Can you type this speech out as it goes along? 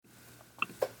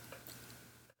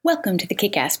Welcome to the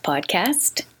Kick-Ass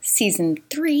Podcast, Season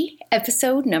 3,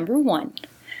 Episode Number 1.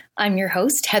 I'm your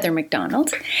host, Heather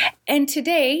McDonald, and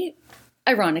today,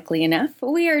 ironically enough,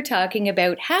 we are talking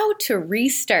about how to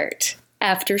restart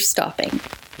after stopping.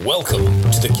 Welcome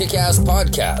to the Kick-Ass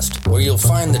Podcast, where you'll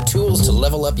find the tools to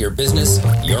level up your business,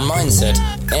 your mindset,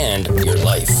 and your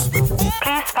life.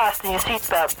 Please fasten your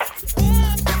seatbelt.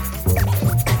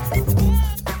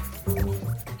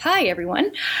 Hi,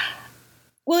 everyone.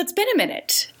 Well, it's been a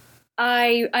minute.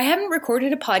 I haven't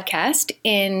recorded a podcast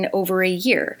in over a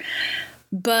year,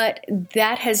 but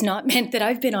that has not meant that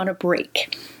I've been on a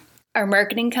break. Our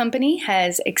marketing company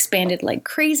has expanded like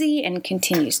crazy and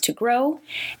continues to grow.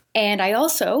 And I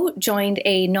also joined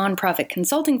a nonprofit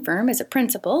consulting firm as a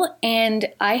principal, and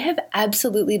I have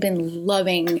absolutely been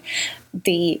loving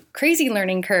the crazy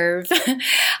learning curve.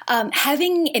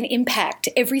 Having an impact.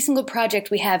 Every single project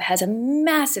we have has a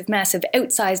massive, massive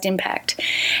outsized impact.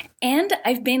 And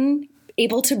I've been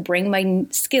able to bring my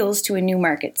skills to a new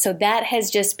market. So that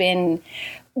has just been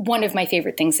one of my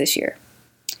favorite things this year.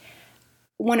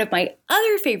 One of my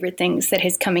other favorite things that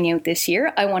is coming out this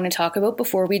year, I want to talk about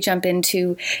before we jump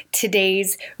into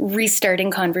today's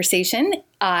restarting conversation.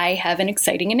 I have an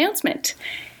exciting announcement.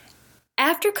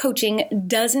 After coaching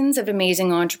dozens of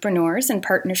amazing entrepreneurs and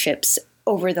partnerships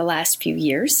over the last few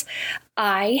years,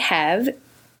 I have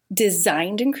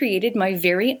designed and created my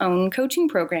very own coaching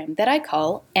program that I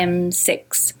call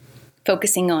M6,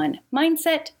 focusing on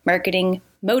mindset, marketing,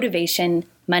 motivation,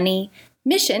 money,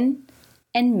 mission,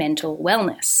 and mental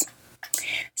wellness.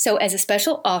 So as a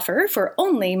special offer for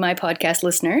only my podcast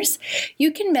listeners,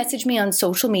 you can message me on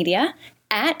social media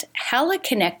at Hala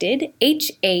Connected,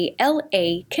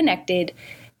 H-A-L-A Connected.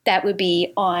 That would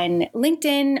be on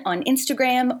LinkedIn, on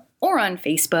Instagram, or on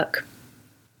Facebook.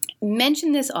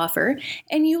 Mention this offer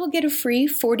and you will get a free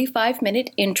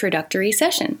 45-minute introductory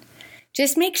session.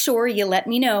 Just make sure you let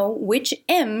me know which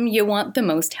M you want the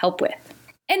most help with.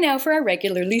 And now for our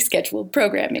regularly scheduled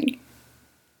programming.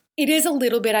 It is a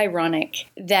little bit ironic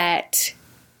that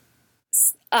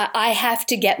I have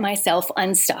to get myself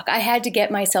unstuck. I had to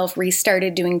get myself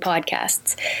restarted doing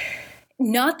podcasts.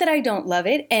 Not that I don't love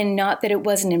it and not that it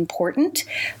wasn't important,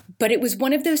 but it was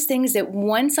one of those things that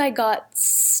once I got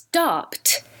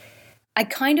stopped, I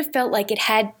kind of felt like it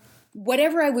had,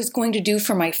 whatever I was going to do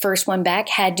for my first one back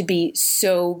had to be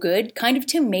so good, kind of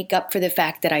to make up for the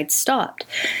fact that I'd stopped,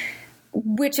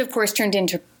 which of course turned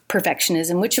into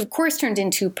perfectionism, which of course turned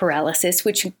into paralysis,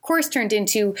 which of course turned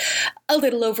into a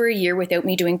little over a year without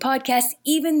me doing podcasts,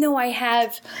 even though I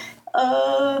have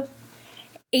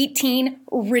 18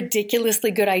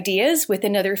 ridiculously good ideas with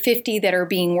another 50 that are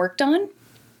being worked on.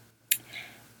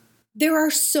 There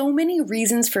are so many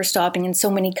reasons for stopping and so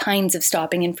many kinds of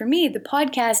stopping. And for me, the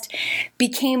podcast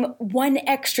became one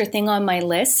extra thing on my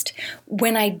list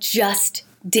when I just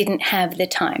didn't have the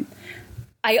time.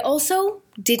 I also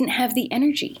didn't have the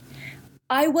energy.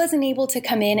 I wasn't able to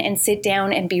come in and sit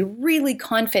down and be really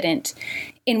confident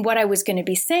in what I was going to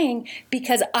be saying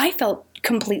because I felt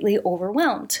completely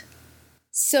overwhelmed.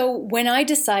 So when I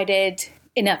decided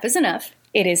enough is enough,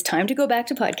 it is time to go back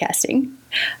to podcasting,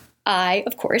 I,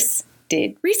 of course,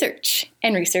 did research.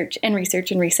 And I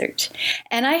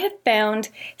have found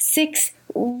 6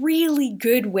 really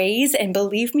good ways, and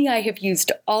believe me, I have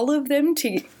used all of them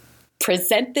to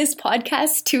present this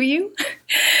podcast to you.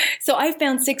 So I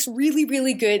found 6 really,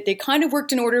 really good. They kind of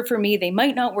worked in order for me. They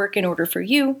might not work in order for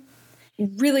you.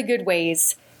 Really good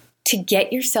ways to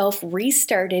get yourself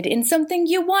restarted in something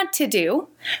you want to do,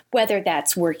 whether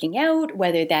that's working out,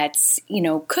 whether that's,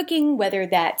 cooking, whether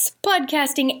that's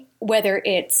podcasting, whether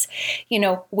it's,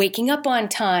 waking up on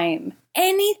time,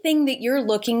 anything that you're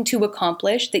looking to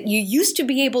accomplish that you used to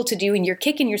be able to do and you're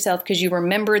kicking yourself because you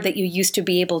remember that you used to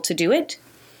be able to do it.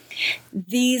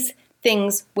 These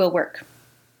things will work.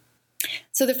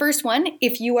 So the first one,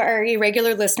 if you are a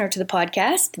regular listener to the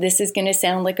podcast, this is going to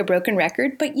sound like a broken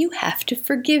record, but you have to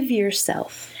forgive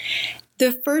yourself.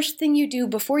 The first thing you do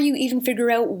before you even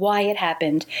figure out why it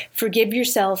happened, forgive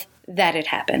yourself that it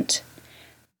happened.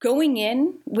 Going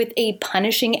in with a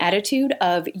punishing attitude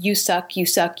of you suck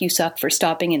for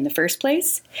stopping in the first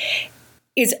place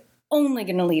is only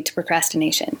going to lead to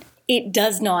procrastination. It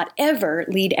does not ever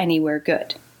lead anywhere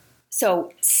good.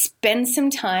 So spend some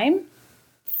time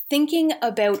thinking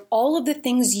about all of the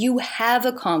things you have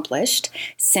accomplished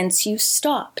since you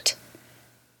stopped.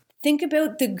 Think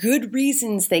about the good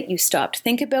reasons that you stopped.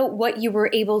 Think about what you were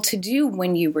able to do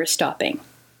when you were stopping.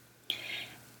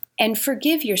 And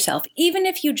forgive yourself, even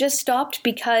if you just stopped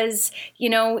because,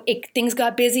 things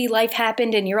got busy, life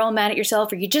happened, and you're all mad at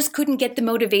yourself, or you just couldn't get the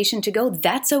motivation to go.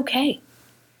 That's okay.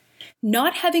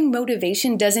 Not having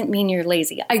motivation doesn't mean you're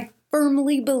lazy. I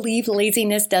firmly believe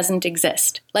laziness doesn't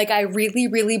exist. Like, I really,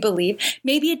 really believe.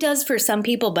 Maybe it does for some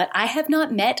people, but I have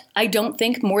not met, I don't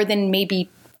think, more than maybe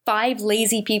 5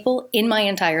 lazy people in my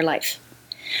entire life.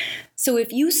 So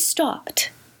if you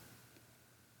stopped,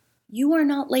 you are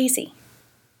not lazy.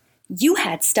 You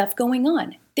had stuff going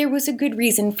on. There was a good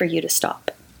reason for you to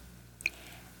stop.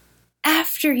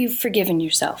 After you've forgiven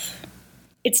yourself,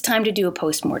 it's time to do a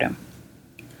postmortem.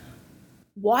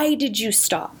 Why did you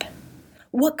stop?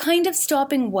 What kind of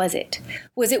stopping was it?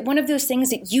 Was it one of those things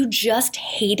that you just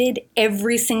hated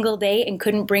every single day and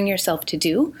couldn't bring yourself to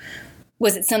do?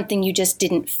 Was it something you just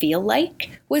didn't feel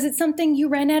like? Was it something you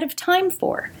ran out of time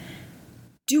for?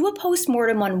 Do a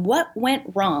postmortem on what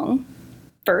went wrong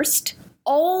first.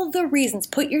 All the reasons.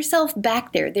 Put yourself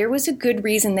back there. There was a good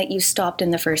reason that you stopped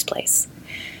in the first place.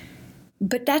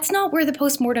 But that's not where the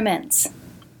postmortem ends.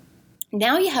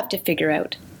 Now you have to figure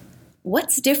out,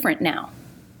 what's different now?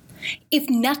 If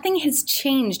nothing has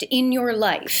changed in your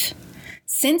life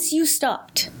since you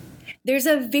stopped, there's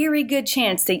a very good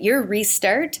chance that your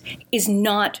restart is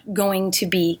not going to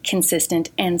be consistent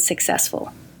and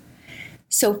successful.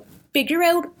 So figure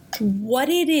out what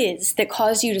it is that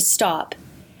caused you to stop.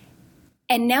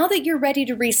 And now that you're ready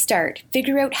to restart,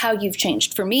 figure out how you've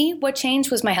changed. For me, what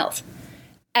changed was my health.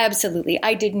 Absolutely.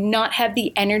 I did not have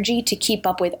the energy to keep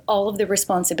up with all of the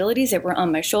responsibilities that were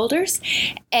on my shoulders,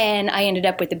 and I ended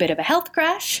up with a bit of a health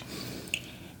crash.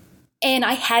 And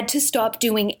I had to stop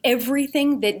doing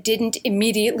everything that didn't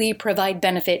immediately provide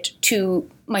benefit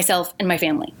to myself and my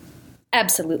family.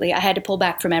 Absolutely. I had to pull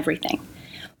back from everything.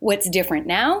 What's different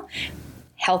now?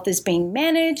 Health is being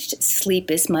managed.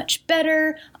 Sleep is much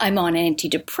better. I'm on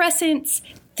antidepressants.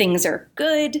 Things are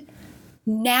good.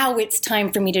 Now it's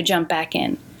time for me to jump back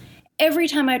in. Every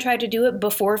time I tried to do it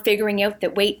before figuring out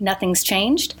that, wait, nothing's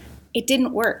changed, it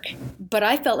didn't work. But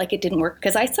I felt like it didn't work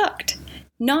because I sucked,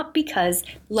 not because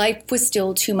life was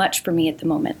still too much for me at the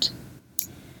moment.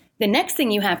 The next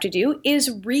thing you have to do is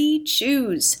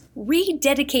re-choose.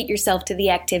 Rededicate yourself to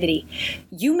the activity.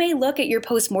 You may look at your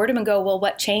postmortem and go, well,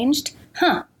 what changed?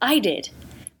 I did.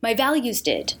 My values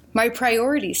did. My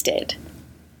priorities did.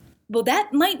 Well,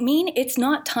 that might mean it's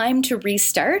not time to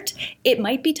restart. It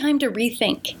might be time to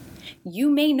rethink. You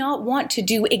may not want to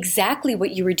do exactly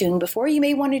what you were doing before. You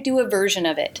may want to do a version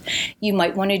of it. You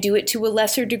might want to do it to a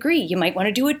lesser degree. You might want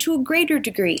to do it to a greater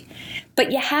degree.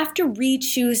 But you have to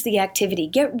re-choose the activity.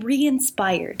 Get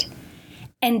re-inspired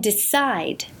and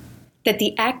decide that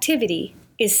the activity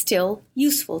is still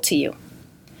useful to you.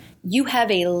 You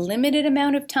have a limited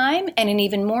amount of time and an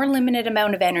even more limited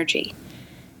amount of energy.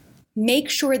 Make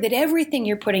sure that everything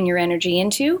you're putting your energy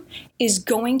into is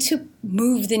going to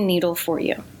move the needle for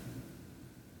you.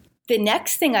 The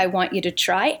next thing I want you to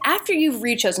try, after you've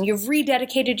re-chosen, you've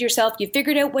rededicated yourself, you've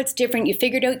figured out what's different, you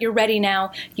figured out you're ready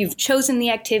now, you've chosen the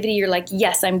activity, you're like,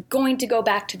 yes, I'm going to go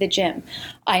back to the gym.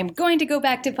 I'm going to go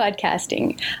back to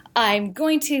podcasting. I'm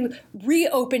going to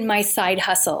reopen my side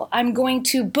hustle. I'm going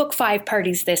to book 5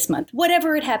 parties this month,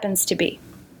 whatever it happens to be.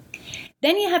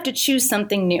 Then you have to choose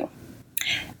something new.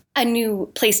 A new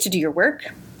place to do your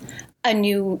work, a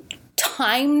new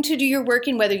time to do your work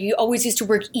in, whether you always used to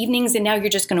work evenings and now you're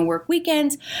just going to work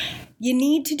weekends. You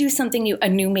need to do something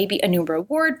new, maybe a new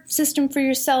reward system for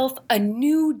yourself, a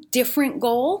new different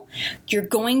goal. You're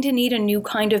going to need a new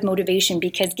kind of motivation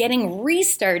because getting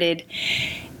restarted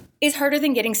is harder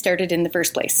than getting started in the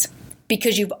first place.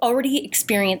 Because you've already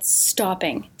experienced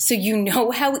stopping. So you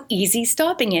know how easy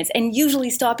stopping is. And usually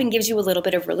stopping gives you a little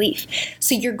bit of relief.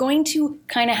 So you're going to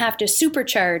kind of have to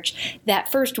supercharge that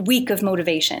first week of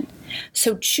motivation.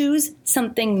 So choose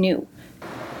something new.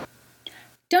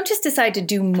 Don't just decide to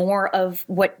do more of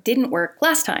what didn't work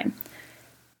last time.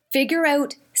 Figure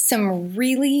out some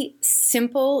really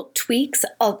simple tweaks.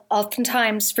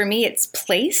 Oftentimes for me, it's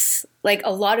place. Like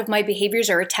a lot of my behaviors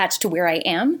are attached to where I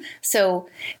am. So,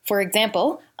 for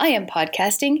example, I am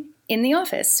podcasting in the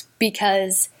office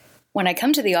because when I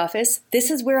come to the office, this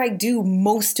is where I do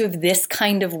most of this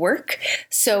kind of work.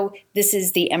 So this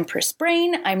is the Empress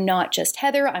brain. I'm not just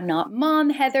Heather. I'm not Mom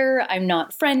Heather. I'm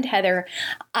not Friend Heather.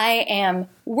 I am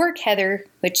Work Heather,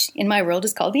 which in my world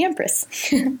is called the Empress.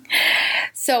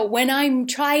 So when I'm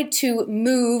trying to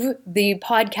move the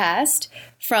podcast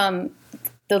from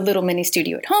the little mini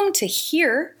studio at home to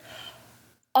here,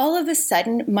 all of a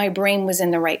sudden my brain was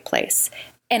in the right place.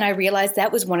 And I realized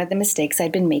that was one of the mistakes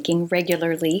I'd been making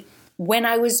regularly when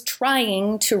I was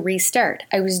trying to restart.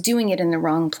 I was doing it in the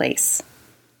wrong place.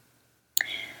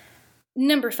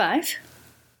 Number 5,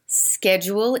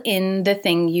 schedule in the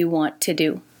thing you want to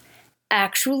do.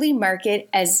 Actually mark it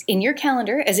as in your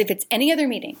calendar as if it's any other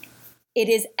meeting. It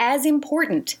is as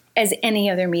important as any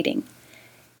other meeting.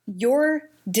 Your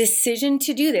decision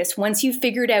to do this, once you've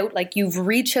figured out, like you've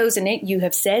rechosen it, you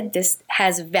have said this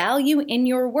has value in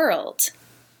your world.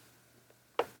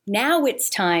 Now it's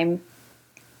time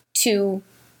to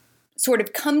sort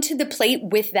of come to the plate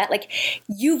with that. Like,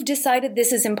 you've decided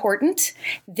this is important,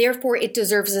 therefore it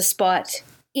deserves a spot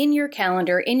in your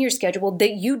calendar, in your schedule,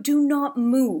 that you do not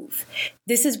move.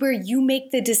 This is where you make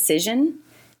the decision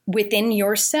within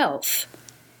yourself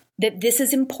that this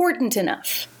is important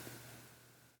enough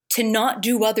to not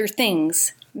do other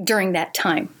things during that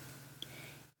time.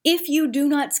 If you do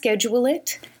not schedule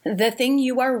it, the thing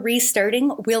you are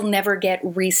restarting will never get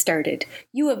restarted.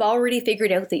 You have already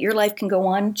figured out that your life can go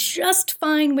on just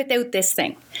fine without this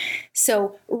thing.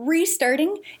 So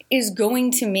restarting is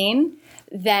going to mean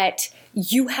that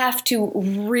you have to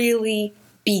really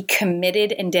be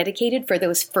committed and dedicated for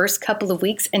those first couple of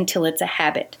weeks until it's a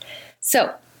habit.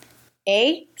 So,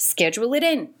 schedule it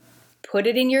in. Put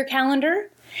it in your calendar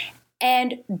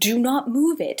and do not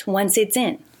move it once it's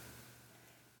in.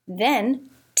 Then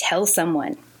tell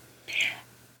someone.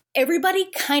 Everybody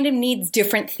kind of needs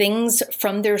different things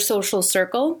from their social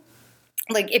circle.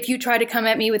 Like, if you try to come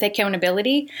at me with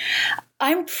accountability,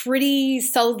 I'm pretty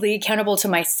solidly accountable to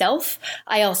myself.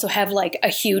 I also have like a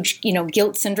huge,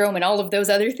 guilt syndrome and all of those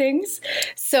other things.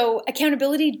 So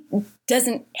accountability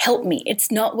doesn't help me.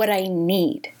 It's not what I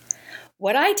need.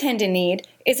 What I tend to need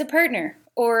is a partner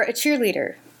or a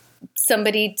cheerleader,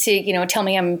 somebody to, tell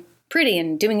me I'm pretty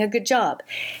and doing a good job.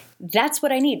 That's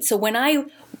what I need. So when I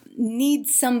need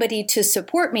somebody to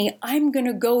support me, I'm going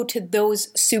to go to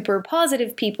those super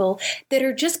positive people that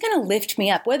are just going to lift me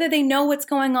up. Whether they know what's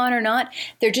going on or not,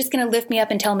 they're just going to lift me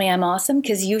up and tell me I'm awesome,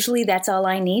 because usually that's all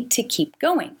I need to keep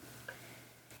going.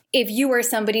 If you are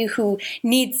somebody who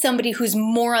needs somebody who's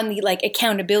more on the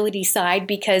accountability side,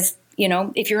 because,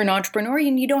 if you're an entrepreneur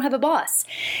and you don't have a boss,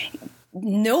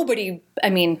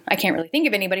 I can't really think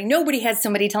of anybody. Nobody has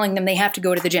somebody telling them they have to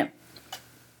go to the gym.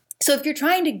 So if you're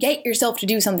trying to get yourself to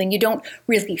do something you don't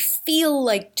really feel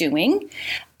like doing,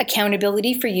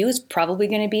 accountability for you is probably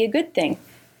going to be a good thing.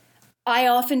 I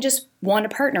often just want a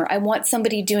partner. I want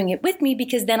somebody doing it with me,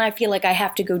 because then I feel like I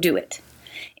have to go do it.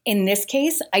 In this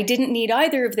case, I didn't need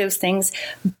either of those things,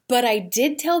 but I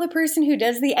did tell the person who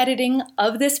does the editing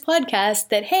of this podcast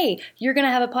that, hey, you're going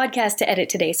to have a podcast to edit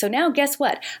today. So now guess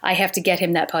what? I have to get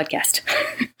him that podcast.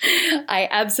 I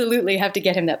absolutely have to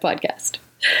get him that podcast.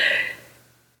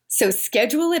 So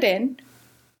schedule it in.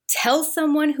 Tell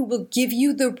someone who will give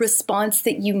you the response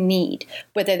that you need,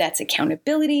 whether that's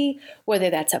accountability, whether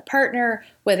that's a partner,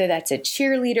 whether that's a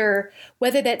cheerleader,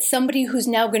 whether that's somebody who's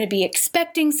now going to be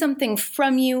expecting something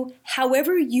from you.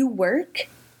 However you work,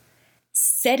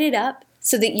 set it up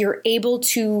so that you're able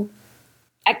to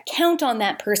count on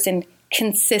that person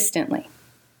consistently.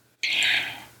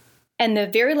 And the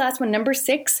very last one, number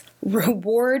 6,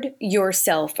 reward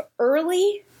yourself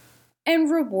early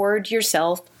and reward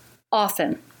yourself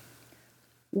often.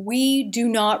 We do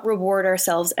not reward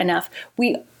ourselves enough.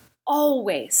 We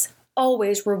always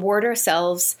reward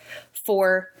ourselves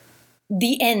for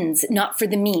the ends, not for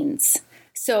the means.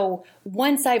 So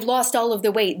once I've lost all of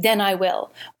the weight, then I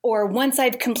will. Or once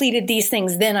I've completed these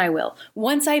things, then I will.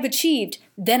 Once I've achieved,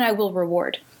 then I will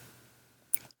reward.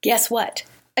 Guess what?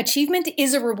 Achievement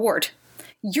is a reward.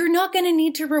 You're not going to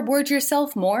need to reward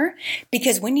yourself more,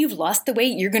 because when you've lost the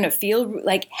weight, you're going to feel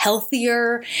like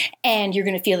healthier, and you're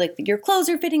going to feel like your clothes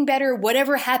are fitting better,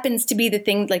 whatever happens to be the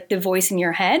thing, like the voice in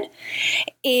your head.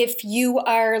 If you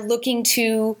are looking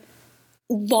to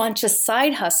launch a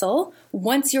side hustle,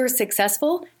 once you're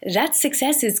successful, that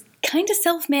success is kind of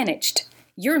self-managed.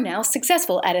 You're now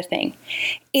successful at a thing.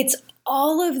 It's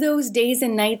all of those days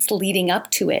and nights leading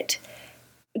up to it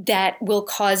that will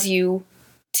cause you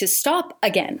to stop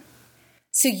again.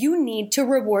 So you need to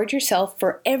reward yourself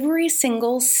for every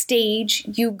single stage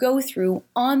you go through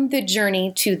on the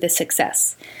journey to the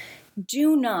success.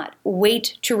 Do not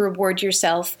wait to reward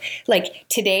yourself. Like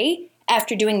today,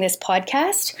 after doing this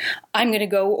podcast, I'm going to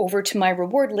go over to my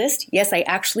reward list. Yes, I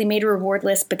actually made a reward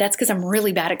list, but that's because I'm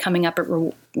really bad at coming up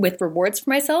with rewards for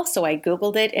myself. So I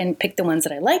Googled it and picked the ones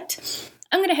that I liked.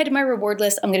 I'm going to head to my reward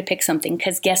list. I'm going to pick something,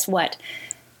 because guess what?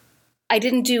 I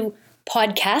didn't do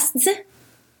podcasts,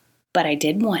 but I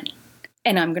did one,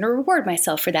 and I'm going to reward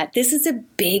myself for that. This is a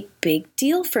big, big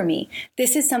deal for me.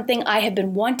 This is something I have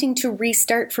been wanting to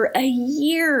restart for a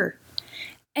year,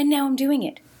 and now I'm doing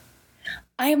it.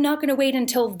 I am not going to wait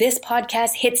until this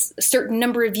podcast hits a certain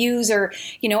number of views, or,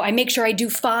 I make sure I do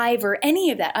 5 or any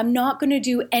of that. I'm not going to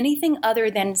do anything other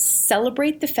than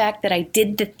celebrate the fact that I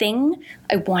did the thing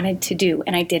I wanted to do,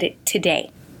 and I did it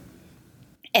today.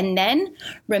 And then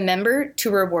remember to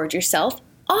reward yourself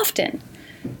often.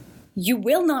 You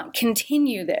will not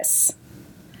continue this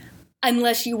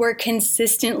unless you are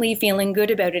consistently feeling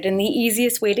good about it. And the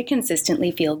easiest way to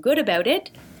consistently feel good about it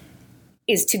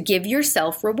is to give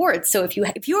yourself rewards. So if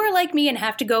you are like me and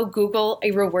have to go Google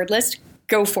a reward list,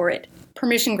 go for it.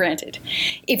 Permission granted.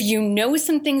 If you know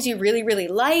some things you really, really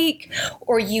like,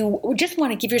 or you just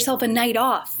want to give yourself a night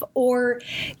off, or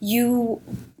you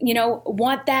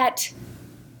want that,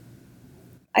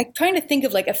 I'm trying to think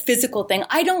of like a physical thing.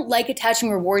 I don't like attaching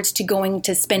rewards to going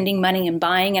to spending money and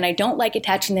buying, and I don't like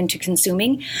attaching them to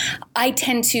consuming. I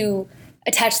tend to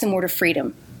attach them more to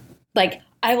freedom. Like,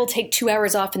 I will take 2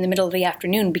 hours off in the middle of the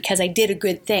afternoon because I did a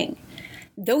good thing.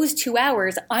 Those 2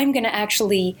 hours, I'm going to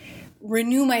actually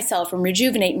renew myself and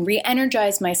rejuvenate and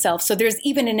re-energize myself. So there's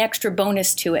even an extra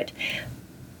bonus to it.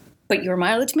 But your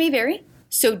mileage may vary,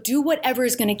 so do whatever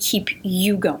is going to keep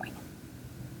you going.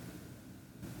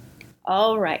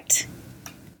 All right.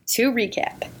 To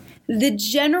recap, the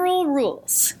general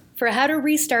rules for how to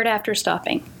restart after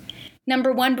stopping.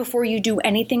 Number 1, before you do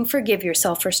anything, forgive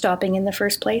yourself for stopping in the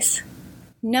first place.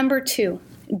 Number 2,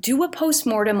 do a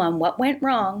postmortem on what went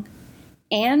wrong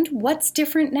and what's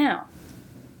different now.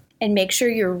 And make sure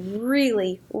you're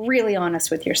really, really honest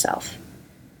with yourself.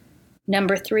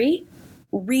 Number 3,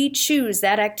 re-choose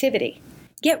that activity.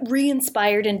 Get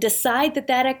re-inspired and decide that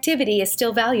that activity is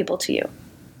still valuable to you.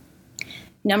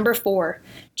 Number 4,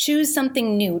 choose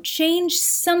something new. Change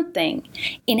something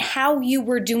in how you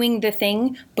were doing the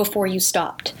thing before you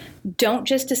stopped. Don't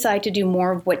just decide to do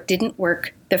more of what didn't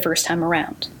work the first time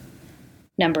around.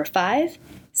 Number 5,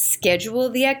 schedule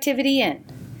the activity in.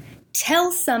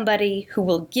 Tell somebody who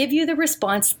will give you the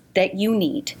response that you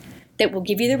need, that will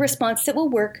give you the response that will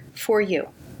work for you.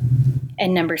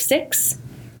 And number 6,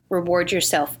 reward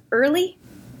yourself early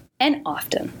and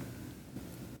often.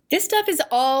 This stuff is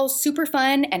all super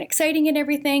fun and exciting and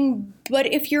everything, but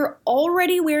if you're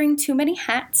already wearing too many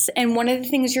hats and one of the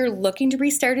things you're looking to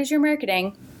restart is your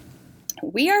marketing,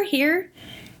 we are here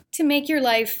to make your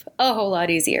life a whole lot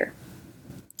easier.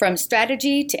 From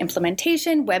strategy to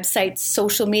implementation, websites,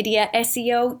 social media,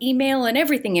 SEO, email, and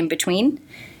everything in between.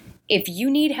 If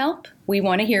you need help, we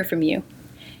want to hear from you.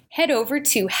 Head over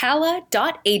to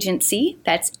hala.agency,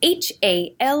 that's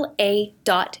HALA.agency,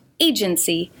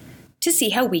 to see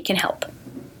how we can help.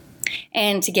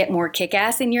 And to get more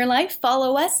kick-ass in your life,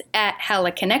 follow us at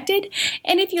Hala Connected.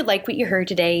 And if you like what you heard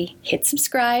today, hit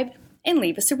subscribe and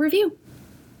leave us a review.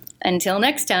 Until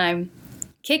next time,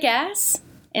 kick ass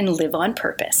and live on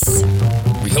purpose.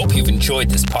 We hope you've enjoyed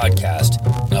this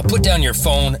podcast. Now put down your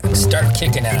phone and start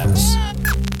kicking ass.